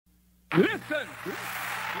Listen.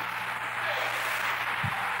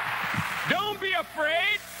 Don't be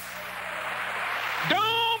afraid.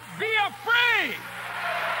 Don't be afraid.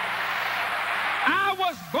 I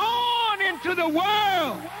was born into the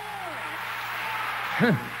world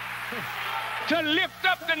to lift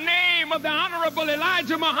up the name of the Honorable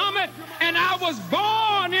Elijah Muhammad, and I was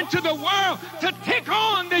born into the world to take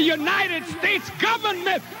on the United States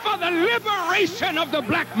government for the liberation of the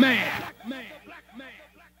black man.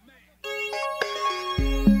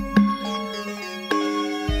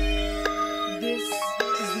 This is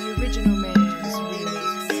the original man's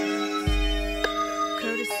remix,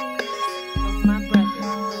 courtesy of my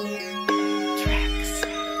brother,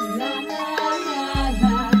 Traxster. La la la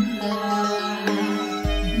la la,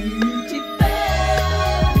 beautiful,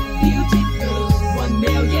 beautiful, 1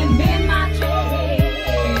 million men marching.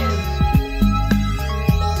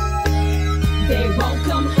 They won't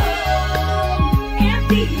come home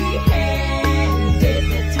empty-handed.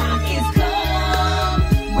 The time is come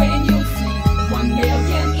when you'll see 1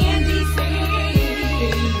 million in D.C.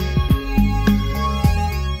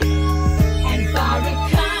 And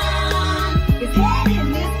Farrakhan is heading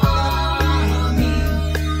this army.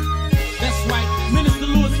 That's right, Minister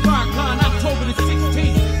Louis Farrakhan, October the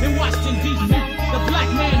 16th, in Washington, D.C. The black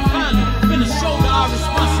man finally finna shoulder our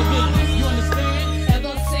responsibilities. You understand?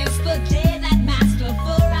 Ever since the day that Master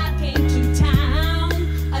Farrakhan came to town,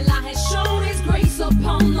 Allah has shown His grace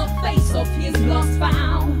upon the face of His lost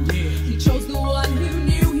found. He chose the one who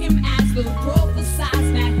knew Him as the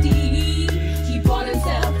prophesied Mahdi. He brought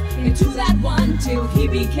Himself into that one till He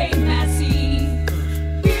became Masih.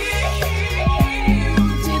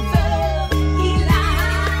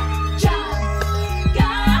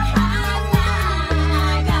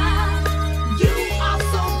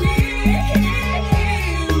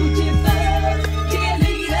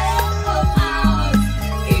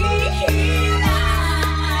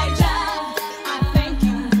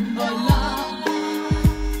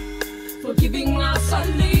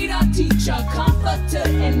 Comforter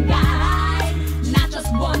and guide, not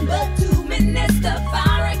just one but two. Minister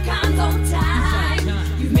Farrakhan's on time.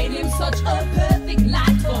 You've made him such a perfect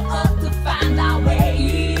light for us to find our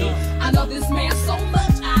way. I love this man so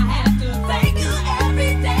much, I have to thank you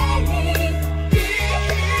every day.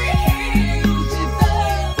 Beautiful,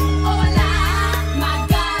 oh Lord, my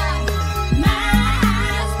God,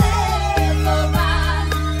 Master Farrakhan,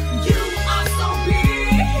 you are so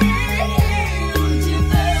beautiful.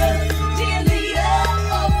 Dear leader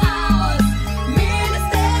of ours,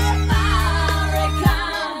 Minister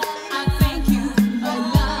Farrakhan, I thank you a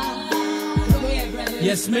lot. Go ahead, brother.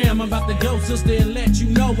 Yes, ma'am, I'm about to go, sister, and let you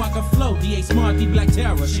know I can flow. D.A. Smart, D Black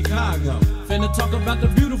Terror, Chicago. Finna talk about the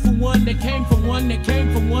beautiful one that came from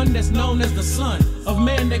one that's known as the son of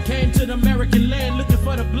man that came to the American land looking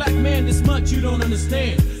for the black man. This much you don't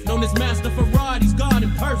understand. Known as Master Farad, he's God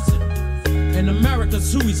in person. And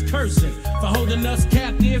America's who he's cursing for holding us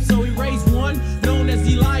captive. So he raised one known as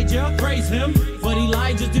Elijah. Praise him, but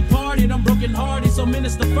Elijah departed. I'm broken hearted, so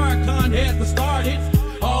Minister Farrakhan had to start it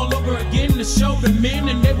all over again to show the men.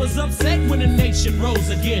 And they was upset when the nation rose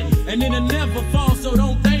again. And it'll never fall, so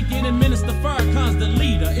don't think it. And Minister Farrakhan's the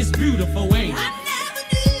leader. It's beautiful, ain't it? I never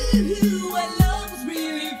knew what love was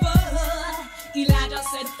really for. Elijah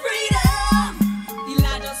said freedom.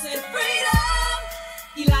 Elijah said freedom.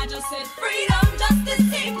 Elijah said freedom, justice,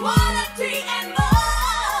 equality, and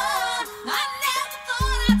more. I never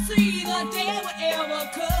thought I'd see the day would ever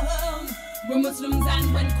come when Muslims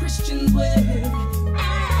and when Christians were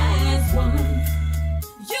as one.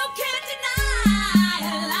 You can't deny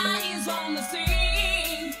Allah is on the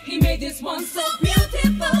scene. He made this one so beautiful.